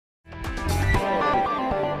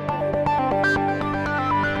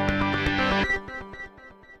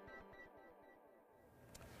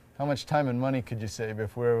how much time and money could you save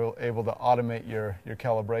if we were able to automate your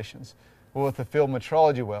calibrations? Well, with the Field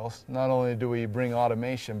Metrology Wells, not only do we bring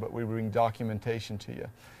automation, but we bring documentation to you.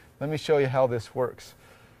 Let me show you how this works.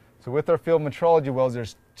 So with our Field Metrology Wells,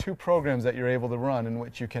 there's two programs that you're able to run in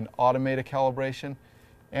which you can automate a calibration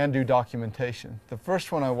and do documentation. The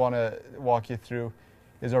first one I want to walk you through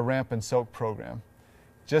is our ramp and soak program.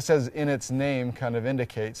 Just as in its name kind of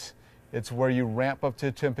indicates, it's where you ramp up to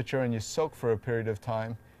a temperature and you soak for a period of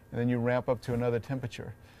time, and then you ramp up to another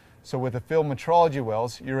temperature. So with the Field Metrology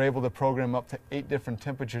Wells, you're able to program up to 8 different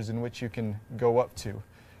temperatures in which you can go up to.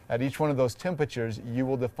 At each one of those temperatures, you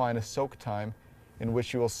will define a soak time in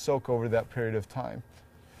which you will soak over that period of time.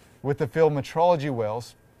 With the Field Metrology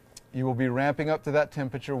Wells, you will be ramping up to that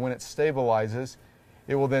temperature. When it stabilizes,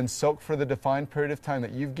 it will then soak for the defined period of time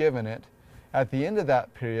that you've given it. At the end of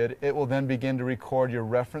that period, it will then begin to record your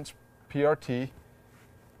reference PRT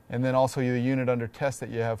and then also the unit under test that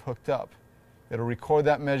you have hooked up. It'll record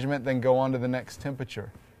that measurement, then go on to the next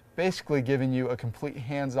temperature, basically giving you a complete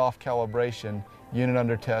hands-off calibration, unit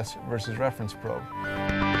under test versus reference probe.